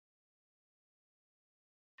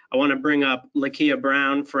I want to bring up Lakia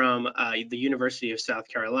Brown from the University of South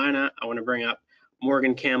Carolina. I want to bring up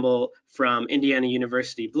Morgan Campbell from Indiana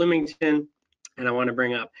University, Bloomington. And I want to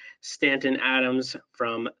bring up Stanton Adams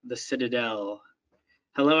from the Citadel.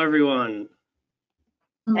 Hello, everyone.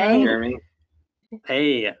 Hey, Jeremy.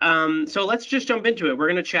 Hey, so let's just jump into it. We're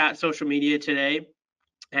going to chat social media today.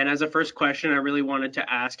 And as a first question, I really wanted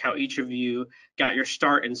to ask how each of you got your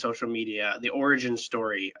start in social media, the origin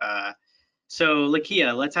story. So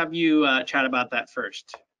Lakia, let's have you chat about that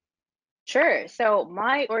first. sure. So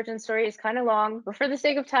my origin story is kind of long, but for the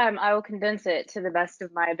sake of time, I will condense it to the best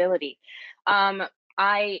of my ability.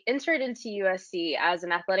 I entered into USC as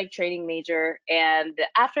an athletic training major, and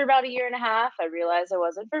after about a year and a half, I realized it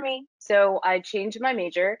wasn't for me. So I changed my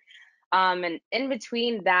major. And in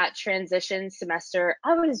between that transition semester,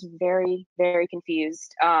 I was very, very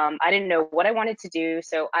confused. I didn't know what I wanted to do.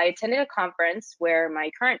 So I attended a conference where my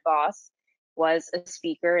current boss was a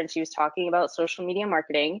speaker, and she was talking about social media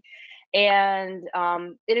marketing. And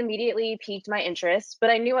it immediately piqued my interest, but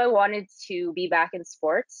I knew I wanted to be back in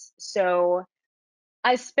sports. So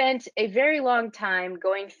I spent a very long time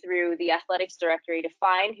going through the athletics directory to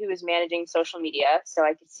find who was managing social media so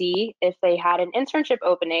I could see if they had an internship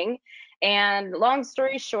opening. And long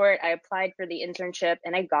story short, I applied for the internship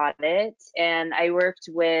and I got it. And I worked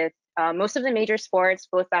with most of the major sports,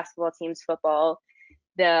 both basketball teams, football,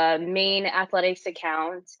 the main athletics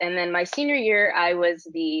account. And then my senior year, I was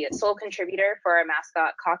the sole contributor for our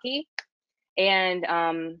mascot, Cocky.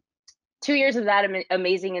 And 2 years of that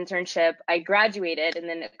amazing internship, I graduated, and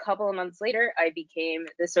then a couple of months later, I became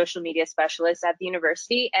the social media specialist at the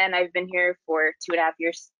university, and I've been here for 2.5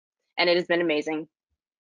 years, and it has been amazing.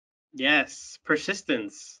 Yes,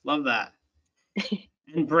 persistence, love that.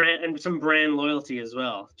 And some brand loyalty as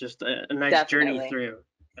well. Just a nice Definitely. journey through.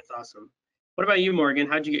 That's awesome. What about you, Morgan?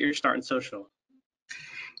 How'd you get your start in social?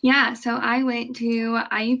 Yeah, so I went to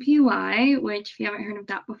IUPUI, which if you haven't heard of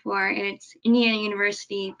that before, it's Indiana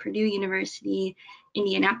University, Purdue University,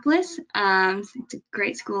 Indianapolis. So it's a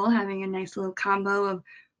great school, having a nice little combo of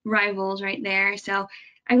rivals right there. So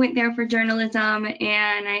I went there for journalism,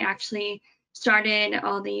 and I actually started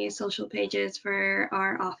all the social pages for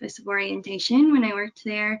our Office of Orientation when I worked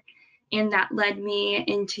there. And that led me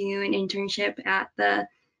into an internship at the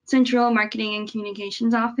Central Marketing and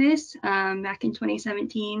Communications Office back in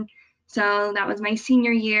 2017. So that was my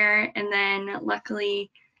senior year, and then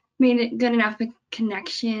luckily made it good enough with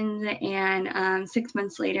connections, and 6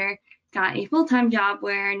 months later got a full-time job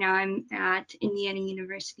where now I'm at Indiana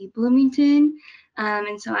University Bloomington,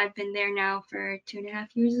 and so I've been there now for 2.5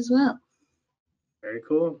 years as well. Very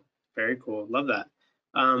cool. Very cool. Love that.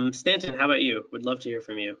 Stanton, how about you? Would love to hear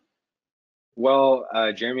from you. Well,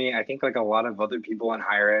 Jeremy, I think like a lot of other people in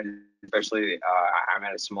higher ed, especially I'm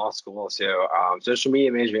at a small school, so social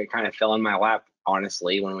media management kind of fell in my lap,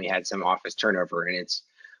 honestly, when we had some office turnover, and it's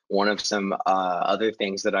one of some other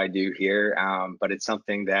things that I do here, but it's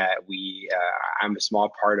something that I'm a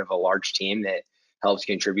small part of a large team that helps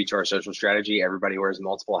contribute to our social strategy. Everybody wears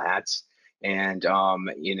multiple hats, and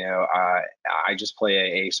I just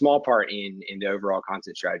play a small part in the overall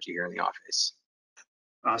content strategy here in the office.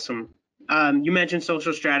 Awesome. You mentioned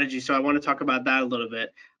social strategy, so I want to talk about that a little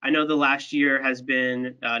bit. I know the last year has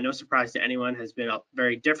been, no surprise to anyone, has been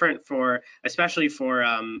very different especially for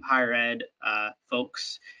higher ed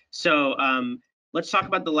folks. So let's talk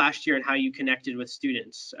about the last year and how you connected with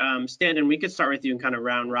students. Stanton, we could start with you and kind of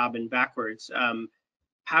round robin backwards.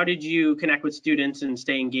 How did you connect with students and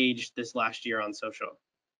stay engaged this last year on social?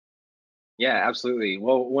 Yeah, absolutely.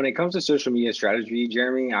 Well, when it comes to social media strategy,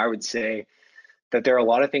 Jeremy, I would say that there are a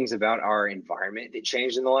lot of things about our environment that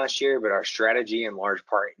changed in the last year, but our strategy in large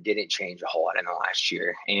part didn't change a whole lot in the last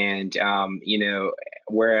year. And,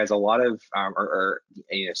 whereas a lot of,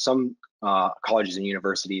 some colleges and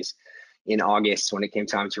universities in August, when it came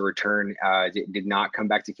time to return, did not come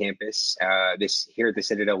back to campus. Here at the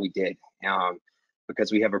Citadel, we did,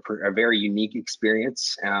 because we have a very unique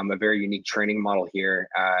experience, a very unique training model here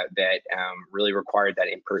that really required that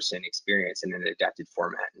in-person experience in an adapted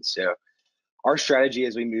format. And so our strategy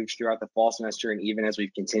as we moved throughout the fall semester, and even as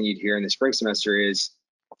we've continued here in the spring semester, is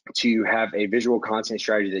to have a visual content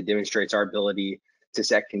strategy that demonstrates our ability to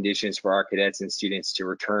set conditions for our cadets and students to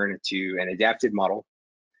return to an adapted model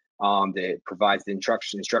that provides the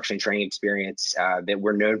instruction and training experience that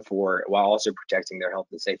we're known for, while also protecting their health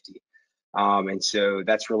and safety. And so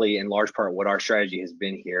that's really in large part what our strategy has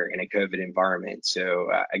been here in a COVID environment.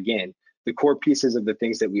 So again, the core pieces of the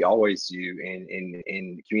things that we always do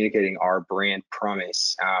in communicating our brand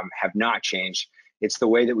promise have not changed. It's the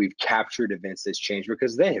way that we've captured events that's changed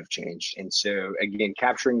because they have changed. And so again,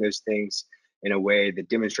 capturing those things in a way that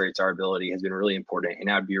demonstrates our ability has been really important.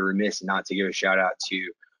 And I'd be remiss not to give a shout out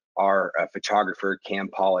to our photographer, Cam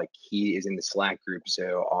Pollock. He is in the Slack group.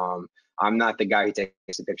 So I'm not the guy who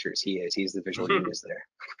takes the pictures. He is. He's the visual genius there.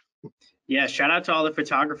 Yeah, shout out to all the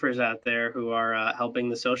photographers out there who are helping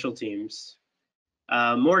the social teams.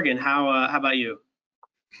 Morgan, how about you?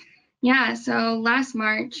 Yeah, so last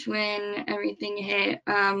March when everything hit,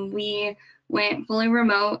 we went fully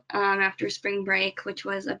remote after spring break, which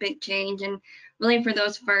was a big change. And really for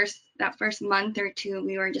that first month or two,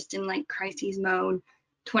 we were just in like crises mode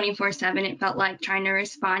 24/7. It felt like trying to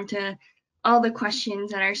respond to all the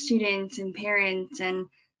questions that our students and parents and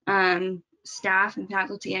staff and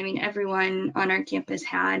faculty, I mean, everyone on our campus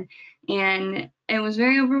had. And it was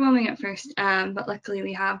very overwhelming at first, but luckily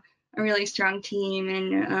we have a really strong team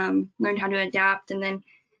and learned how to adapt. And then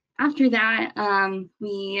after that, in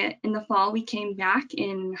the fall, we came back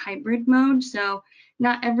in hybrid mode. So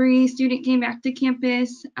not every student came back to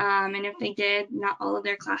campus. And if they did, not all of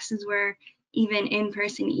their classes were even in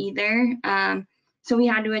person either. So we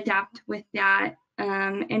had to adapt with that.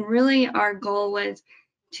 And really our goal was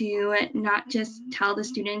to not just tell the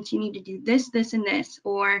students you need to do this, this, and this,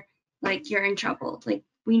 or like you're in trouble. Like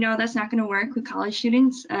we know that's not going to work with college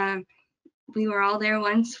students. We were all there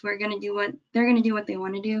once. They're going to do what they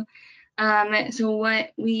want to do. So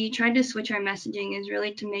what we tried to switch our messaging is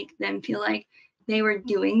really to make them feel like they were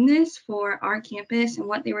doing this for our campus and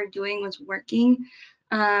what they were doing was working.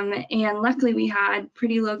 And luckily we had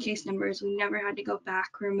pretty low case numbers. We never had to go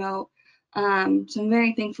back remote. So I'm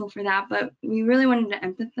very thankful for that, but we really wanted to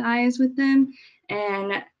empathize with them.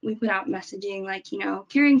 And we put out messaging like,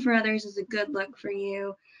 caring for others is a good look for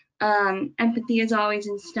you. Empathy is always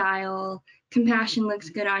in style. Compassion looks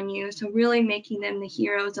good on you. So really making them the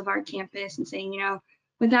heroes of our campus and saying,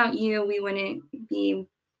 without you, we wouldn't be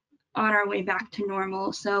on our way back to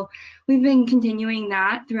normal. So we've been continuing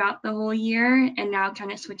that throughout the whole year and now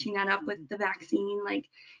kind of switching that up with the vaccine, like,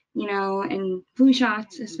 and flu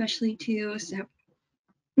shots, especially too. So,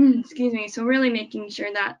 excuse me. So really making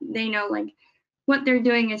sure that they know like what they're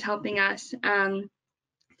doing is helping us. And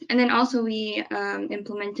then also we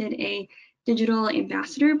implemented a digital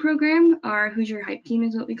ambassador program. Our Hoosier Hype Team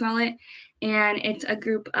is what we call it. And it's a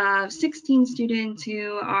group of 16 students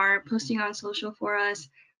who are posting on social for us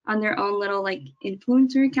on their own little like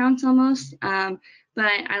influencer accounts almost. But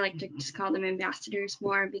I like to just call them ambassadors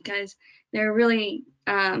more because they're really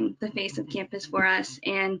the face of campus for us.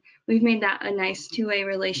 And we've made that a nice two-way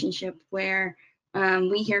relationship where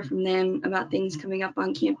we hear from them about things coming up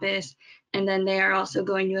on campus. And then they are also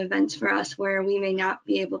going to events for us where we may not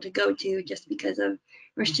be able to go to just because of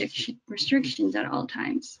restrictions at all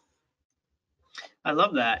times. I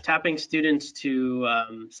love that. Tapping students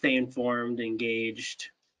to stay informed, engaged.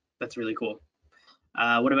 That's really cool.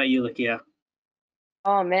 What about you, Lakia?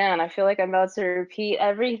 Oh man, I feel like I'm about to repeat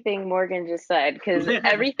everything Morgan just said because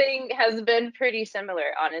everything has been pretty similar,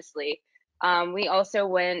 honestly. We also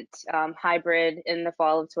went hybrid in the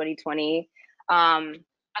fall of 2020.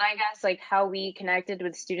 But I guess like how we connected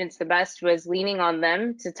with students the best was leaning on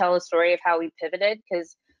them to tell a story of how we pivoted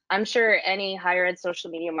because I'm sure any higher ed social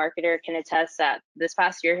media marketer can attest that this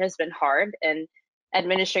past year has been hard and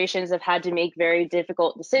administrations have had to make very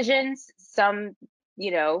difficult decisions. Some,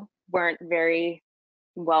 weren't very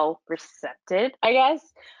well recepted, I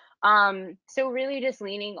guess. So really just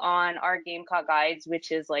leaning on our Gamecock guides,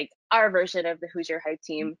 which is like our version of the Hoosier Hype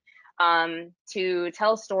Team, to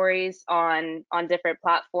tell stories on different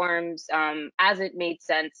platforms as it made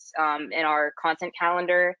sense in our content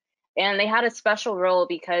calendar. And they had a special role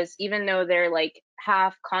because even though they're like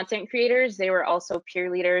half content creators, they were also peer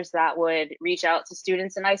leaders that would reach out to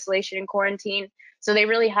students in isolation and quarantine. So they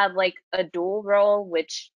really had like a dual role,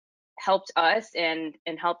 which helped us and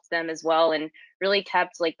helped them as well, and really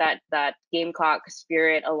kept like that Gamecock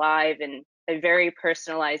spirit alive and a very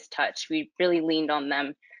personalized touch. We really leaned on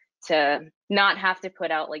them to not have to put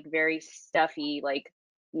out like very stuffy like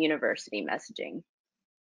university messaging.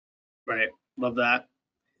 Right. Love that.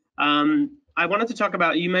 I wanted to talk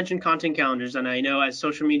about, you mentioned content calendars, and I know as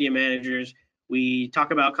social media managers, we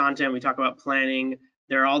talk about content, we talk about planning.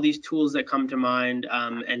 There are all these tools that come to mind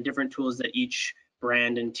and different tools that each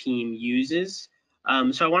brand and team uses.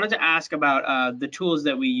 So I wanted to ask about the tools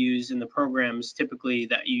that we use in the programs typically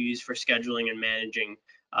that you use for scheduling and managing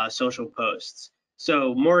social posts.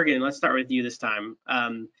 So Morgan, let's start with you this time.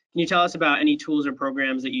 Can you tell us about any tools or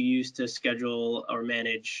programs that you use to schedule or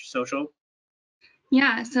manage social?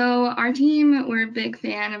 Yeah, so our team, we're a big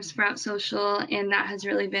fan of Sprout Social, and that has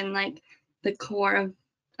really been like the core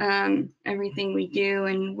everything we do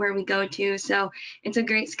and where we go to. So it's a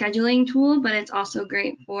great scheduling tool, but it's also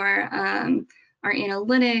great for our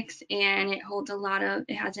analytics, and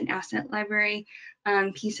it has an asset library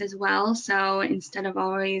piece as well. So instead of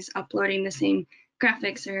always uploading the same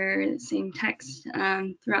graphics or the same text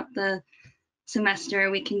throughout the semester,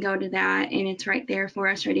 we can go to that and it's right there for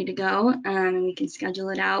us, ready to go, and we can schedule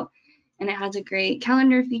it out. And it has a great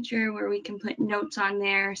calendar feature where we can put notes on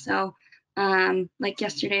there. So like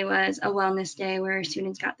yesterday was a wellness day where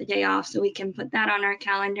students got the day off, so we can put that on our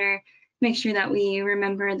calendar, make sure that we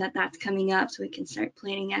remember that that's coming up so we can start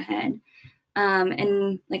planning ahead.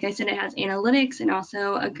 And like I said, it has analytics and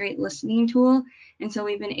also a great listening tool. And so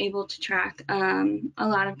we've been able to track a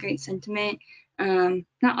lot of great sentiment.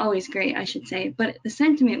 Not always great, I should say, but the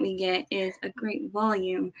sentiment we get is a great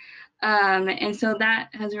volume. And so that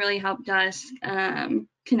has really helped us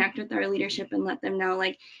connect with our leadership and let them know,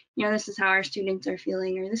 like, this is how our students are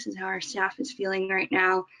feeling, or this is how our staff is feeling right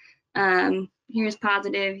now. Here's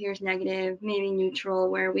positive, here's negative, maybe neutral,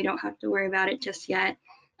 where we don't have to worry about it just yet.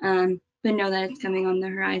 But know that it's coming on the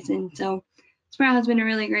horizon. So Sprout has been a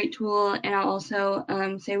really great tool, and I'll also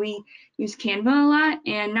say we use Canva a lot,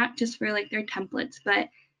 and not just for like their templates, but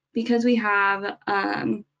because we have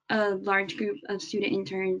a large group of student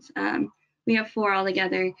interns, we have 4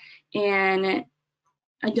 altogether, and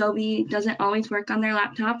Adobe doesn't always work on their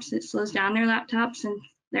laptops. It slows down their laptops and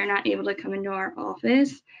they're not able to come into our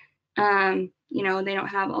office. They don't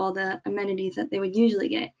have all the amenities that they would usually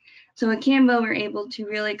get. So with Canva, we're able to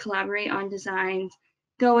really collaborate on designs,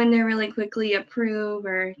 go in there really quickly, approve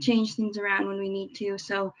or change things around when we need to.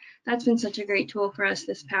 So that's been such a great tool for us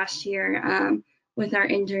this past year with our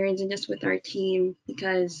interns and just with our team,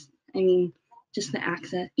 because just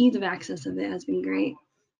the ease of access of it has been great.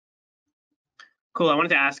 Cool. I wanted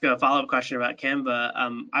to ask a follow-up question about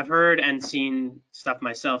Canva. I've heard and seen stuff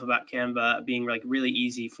myself about Canva being like really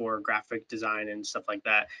easy for graphic design and stuff like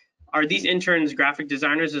that. Are these interns graphic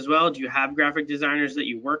designers as well? Do you have graphic designers that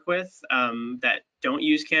you work with that don't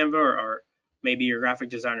use Canva, or maybe your graphic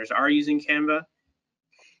designers are using Canva?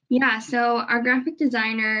 Yeah, so our graphic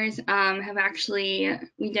designers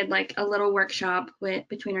we did like a little workshop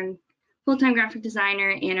between our full-time graphic designer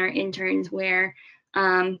and our interns where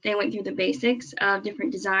they went through the basics of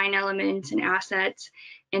different design elements and assets.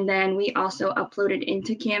 And then we also uploaded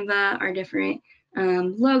into Canva our different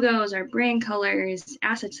logos, our brand colors,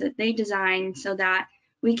 assets that they designed, so that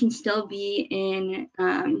we can still be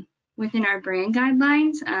within our brand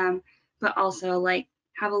guidelines, but also like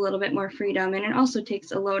have a little bit more freedom. And it also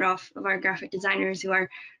takes a load off of our graphic designers who are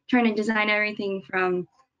trying to design everything from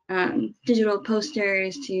digital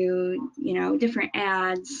posters to different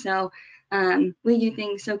ads. So we do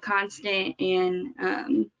things so constant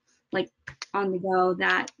and like on the go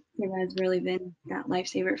that it has really been that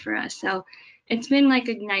lifesaver for us. So it's been like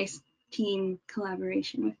a nice team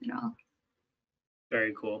collaboration with it all.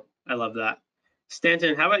 Very cool. I love that.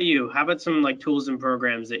 Stanton, how about you? How about some like tools and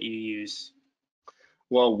programs that you use?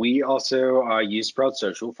 Well, we also use Sprout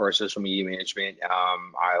Social for our social media management.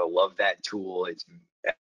 I love that tool. It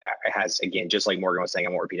has, again, just like Morgan was saying, I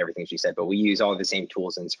won't repeat everything she said, but we use all the same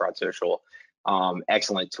tools in Sprout Social.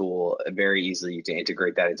 Excellent tool, very easy to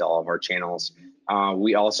integrate that into all of our channels.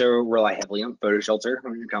 We also rely heavily on PhotoShelter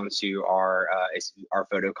when it comes to our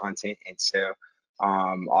photo content, and so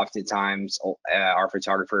oftentimes our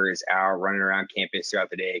photographer is out running around campus throughout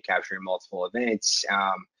the day capturing multiple events.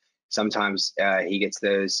 Sometimes he gets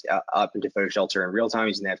those up into PhotoShelter in real time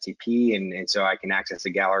using the FTP, and so I can access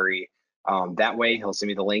the gallery that way. He'll send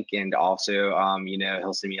me the link, and also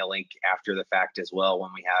he'll send me a link after the fact as well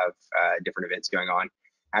when we have different events going on.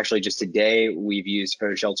 Actually, just today we've used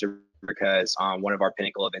PhotoShelter because one of our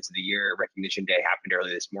pinnacle events of the year, Recognition Day, happened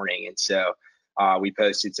early this morning, and so we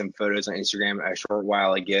posted some photos on Instagram a short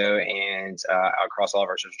while ago, and across all of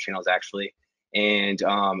our social channels actually. And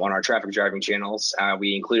on our traffic driving channels,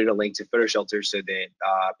 we included a link to PhotoShelter so that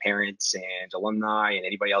parents and alumni and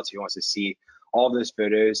anybody else who wants to see all of those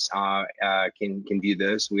photos can view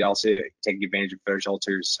those. We also take advantage of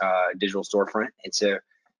PhotoShelter's digital storefront, and so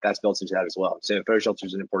that's built into that as well. So PhotoShelter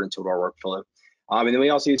is an important tool to our workflow. And then we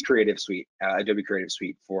also use Creative Suite, Adobe Creative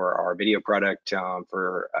Suite, for our video product,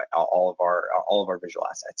 for all of our visual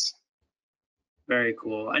assets. Very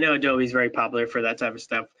cool. I know Adobe is very popular for that type of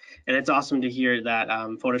stuff, and it's awesome to hear that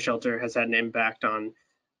PhotoShelter has had an impact on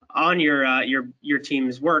your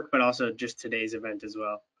team's work, but also just today's event as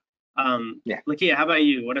well. Yeah. Lakia, how about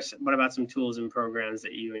you? What about some tools and programs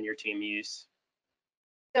that you and your team use?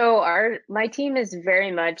 So my team is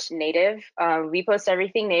very much native. We post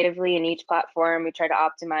everything natively in each platform. We try to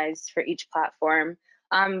optimize for each platform.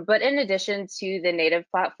 But in addition to the native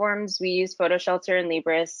platforms, we use PhotoShelter and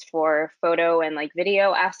Libris for photo and like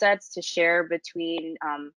video assets to share between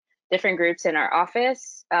different groups in our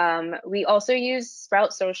office. We also use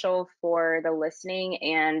Sprout Social for the listening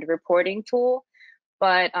and reporting tool.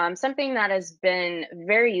 But something that has been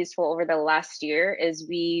very useful over the last year is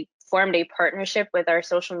we formed a partnership with our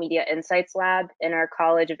social media insights lab in our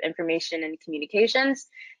College of Information and Communications,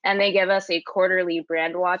 and they give us a quarterly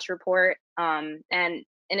brand watch report. And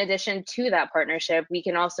in addition to that partnership, we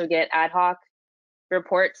can also get ad hoc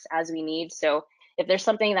reports as we need. So if there's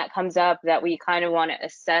something that comes up that we kind of want to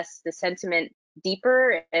assess the sentiment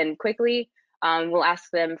deeper and quickly, we'll ask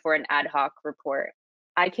them for an ad hoc report.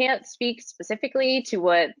 I can't speak specifically to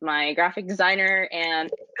what my graphic designer and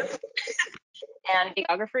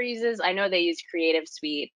videographer uses. I know they use Creative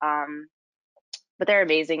Suite, but they're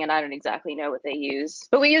amazing, and I don't exactly know what they use.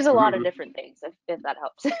 But we use a lot of different things, if that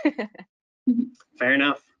helps. Fair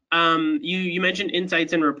enough. You mentioned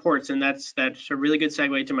insights and reports, and that's a really good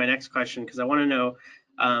segue to my next question, because I want to know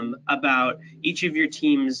about each of your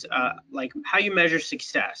teams, like how you measure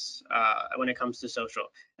success when it comes to social.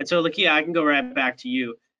 And so, Lakia, I can go right back to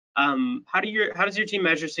you. How does your team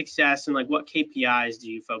measure success, and like what KPIs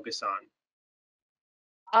do you focus on?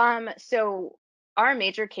 So our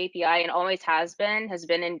major KPI, and always has been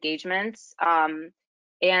engagements.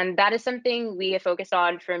 And that is something we have focused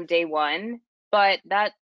on from day one, but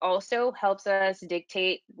that also helps us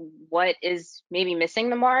dictate what is maybe missing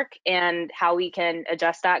the mark and how we can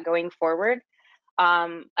adjust that going forward.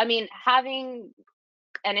 I mean, having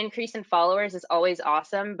an increase in followers is always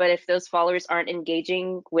awesome, but if those followers aren't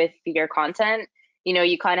engaging with your content,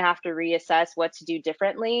 you kind of have to reassess what to do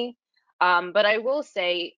differently. But I will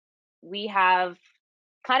say we have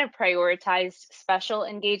kind of prioritized special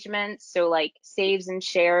engagements, so like saves and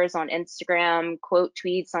shares on Instagram, quote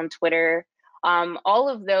tweets on Twitter, all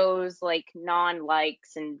of those like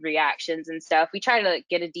non-likes and reactions and stuff. We try to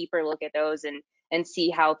get a deeper look at those and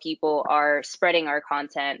see how people are spreading our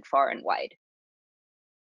content far and wide.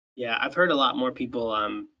 Yeah, I've heard a lot more people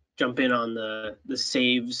jump in on the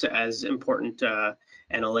saves as important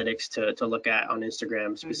analytics to look at on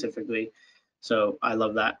Instagram specifically. So I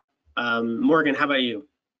love that. Morgan, how about you?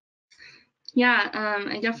 Yeah,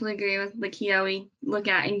 I definitely agree with Lakia. We look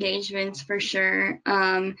at engagements for sure.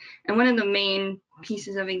 And one of the main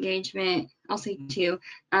pieces of engagement, I'll say two.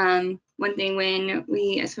 One thing when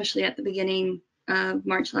we, especially at the beginning of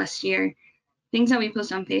March last year, things that we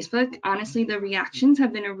post on Facebook, honestly, the reactions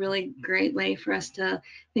have been a really great way for us to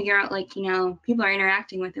figure out, like, people are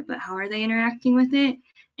interacting with it, but how are they interacting with it?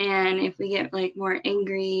 And if we get like more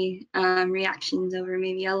angry reactions over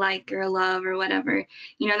maybe a like or a love or whatever,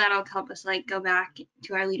 that'll help us like go back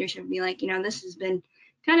to our leadership and be like, this has been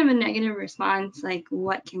kind of a negative response. Like,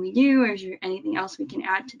 what can we do? Or is there anything else we can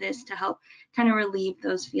add to this to help kind of relieve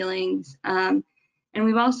those feelings? And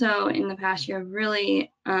we've also, in the past year,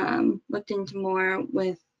 really looked into more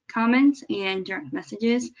with comments and direct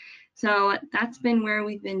messages. So that's been where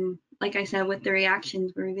we've been, like I said, with the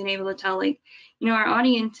reactions, where we've been able to tell, like, our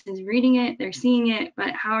audience is reading it, they're seeing it, but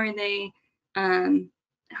how are they,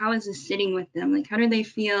 how is this sitting with them? Like, how do they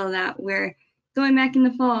feel that we're going back in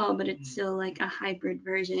the fall, but it's still like a hybrid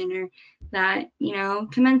version, or that,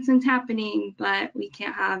 commencement's happening, but we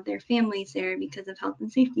can't have their families there because of health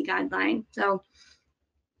and safety guidelines. So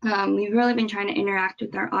we've really been trying to interact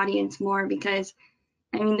with our audience more, because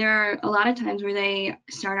there are a lot of times where they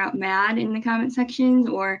start out mad in the comment sections,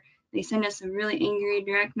 or they send us a really angry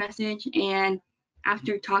direct message, and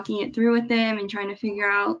after talking it through with them and trying to figure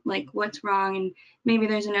out like what's wrong and maybe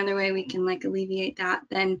there's another way we can like alleviate that,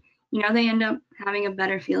 then they end up having a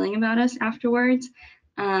better feeling about us afterwards.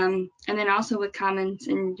 And then also with comments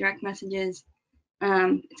and direct messages,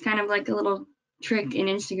 it's kind of like a little trick in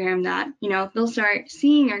Instagram that, they'll start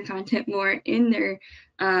seeing our content more in their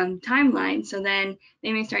timeline. So then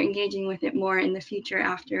they may start engaging with it more in the future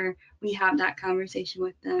after we have that conversation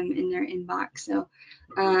with them in their inbox. So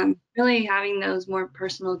really having those more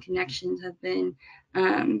personal connections have been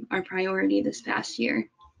our priority this past year.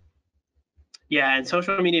 Yeah, and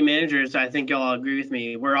social media managers, I think y'all agree with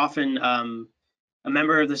me, we're often a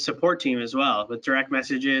member of the support team as well, with direct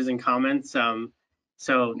messages and comments.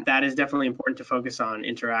 So that is definitely important to focus on,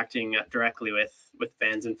 interacting directly with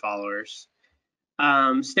fans and followers.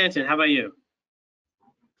 Stanton, how about you?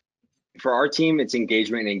 For our team, it's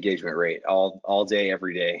engagement and engagement rate all day,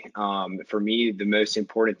 every day. For me, the most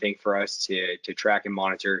important thing for us to track and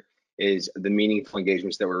monitor is the meaningful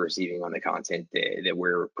engagements that we're receiving on the content that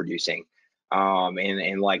we're producing.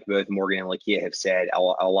 And like both Morgan and Lakia have said, a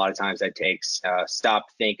lot of times that takes stop,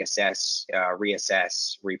 think, assess,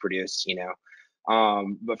 reassess, reproduce.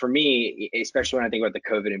 But for me, especially when I think about the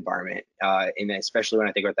COVID environment, and especially when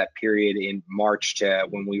I think about that period in March to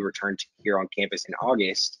when we returned here on campus in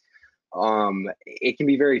August, it can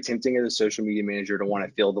be very tempting as a social media manager to want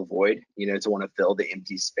to fill the void, to want to fill the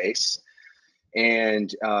empty space.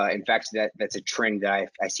 And in fact, that's a trend that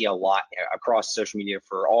I see a lot across social media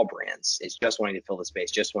for all brands. It's just wanting to fill the space,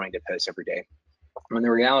 just wanting to post every day. When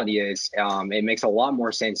the reality is, it makes a lot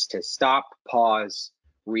more sense to stop, pause,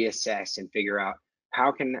 reassess, and figure out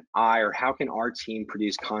how can our team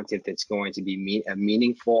produce content that's going to be a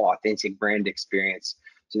meaningful, authentic brand experience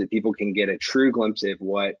so that people can get a true glimpse of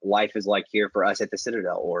what life is like here for us at the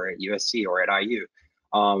Citadel or at USC or at IU.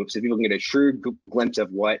 So people can get a true glimpse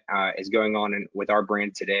of what is going on with our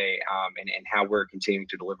brand today, and how we're continuing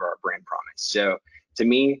to deliver our brand promise. So to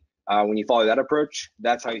me, when you follow that approach,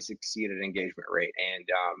 that's how you succeed at engagement rate.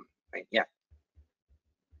 And yeah.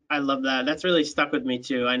 I love that. That's really stuck with me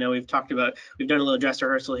too. I know we've done a little dress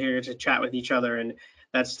rehearsal here to chat with each other, and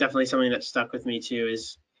that's definitely something that stuck with me too,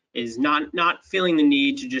 is not feeling the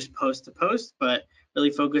need to just post to post, but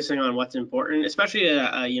really focusing on what's important, especially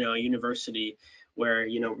at a university where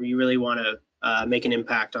you really want to make an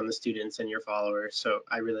impact on the students and your followers. So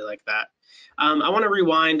I really like that. I want to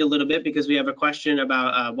rewind a little bit because we have a question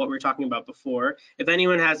about what we were talking about before. If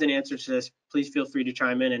anyone has an answer to this, please feel free to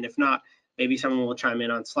chime in, and if not, maybe someone will chime in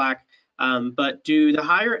on Slack. But do the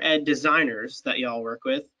higher ed designers that y'all work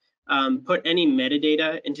with put any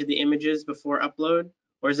metadata into the images before upload,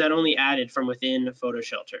 or is that only added from within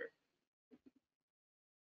PhotoShelter?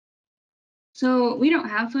 So we don't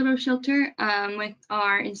have PhotoShelter with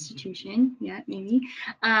our institution yet, maybe,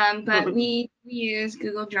 but we use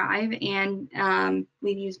Google Drive, and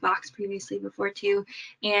we've used Box previously before too,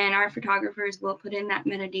 and our photographers will put in that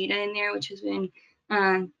metadata in there, which has been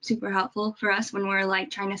super helpful for us when we're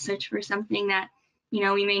like trying to search for something that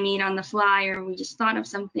we may need on the fly, or we just thought of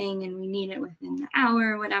something and we need it within the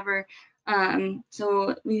hour or whatever.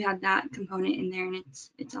 So we have that component in there, and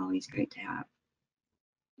it's always great to have.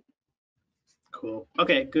 Cool.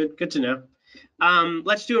 Okay, good to know.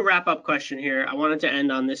 Let's do a wrap-up question here. I wanted to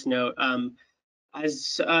end on this note.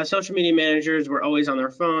 As social media managers, we're always on our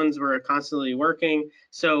phones, we're constantly working.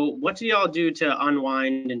 So what do y'all do to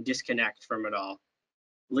unwind and disconnect from it all?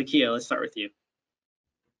 Lakia, let's start with you.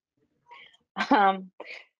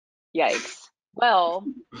 Yikes. Well,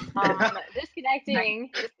 disconnecting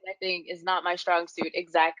is not my strong suit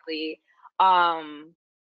exactly.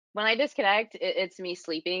 When I disconnect, it's me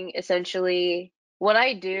sleeping. Essentially, what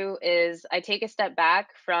I do is I take a step back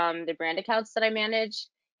from the brand accounts that I manage,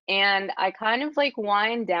 and I kind of like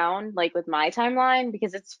wind down like with my timeline,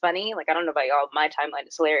 because it's funny. Like, I don't know about y'all, my timeline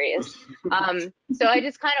is hilarious. So I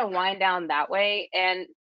just kind of wind down that way, and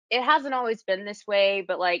it hasn't always been this way,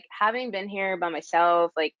 but like having been here by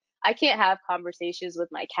myself, like I can't have conversations with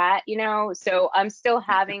my cat, so I'm still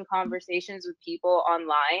having conversations with people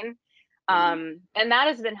online. And that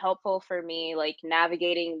has been helpful for me, like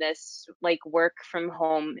navigating this like work from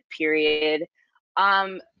home period.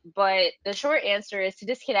 But the short answer is to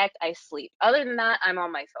disconnect, I sleep. Other than that, I'm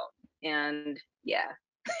on my phone. And yeah.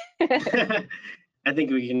 I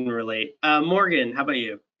think we can relate. Morgan, how about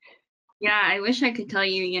you? Yeah, I wish I could tell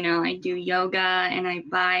you, I do yoga and I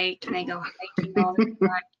bike and I go hiking all the time.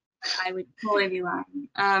 I would totally be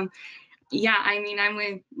lying. Yeah, I mean, I'm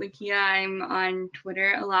with Lakia. I'm on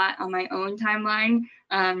Twitter a lot on my own timeline,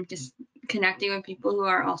 just connecting with people who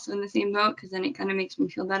are also in the same boat, because then it kind of makes me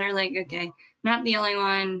feel better. Like, okay, not the only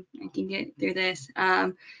one. I can get through this.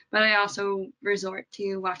 But I also resort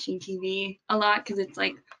to watching TV a lot, because it's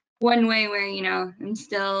like one way where, I'm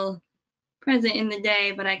still present in the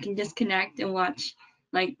day, but I can disconnect and watch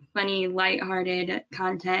like funny, lighthearted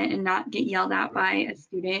content and not get yelled at by a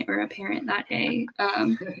student or a parent that day.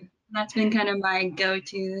 That's been kind of my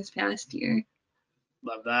go-to this past year.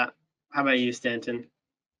 Love that. How about you, Stanton?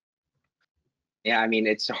 Yeah, I mean,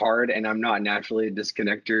 it's hard, and I'm not naturally a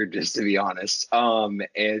disconnector, just to be honest.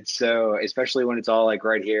 And so, especially when it's all like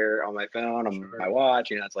right here on my phone, on my watch,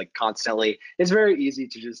 it's like constantly, it's very easy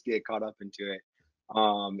to just get caught up into it.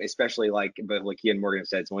 Especially like both Lakia and Morgan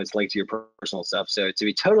said, when it's linked to your personal stuff. So to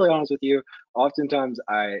be totally honest with you, oftentimes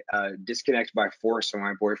I disconnect by force when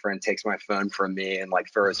my boyfriend takes my phone from me and like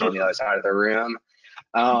throws it on the other side of the room.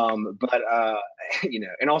 But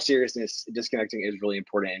in all seriousness, disconnecting is really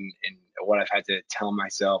important. And what I've had to tell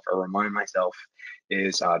myself or remind myself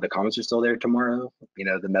is the comments are still there tomorrow.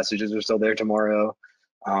 The messages are still there tomorrow.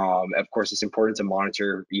 Of course, it's important to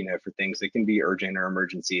monitor, for things that can be urgent or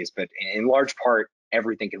emergencies, but in large part,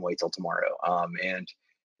 everything can wait till tomorrow. And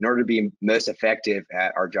in order to be most effective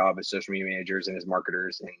at our job as social media managers and as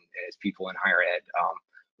marketers and as people in higher ed,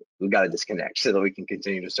 we've got to disconnect so that we can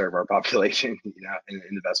continue to serve our population,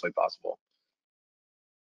 in the best way possible.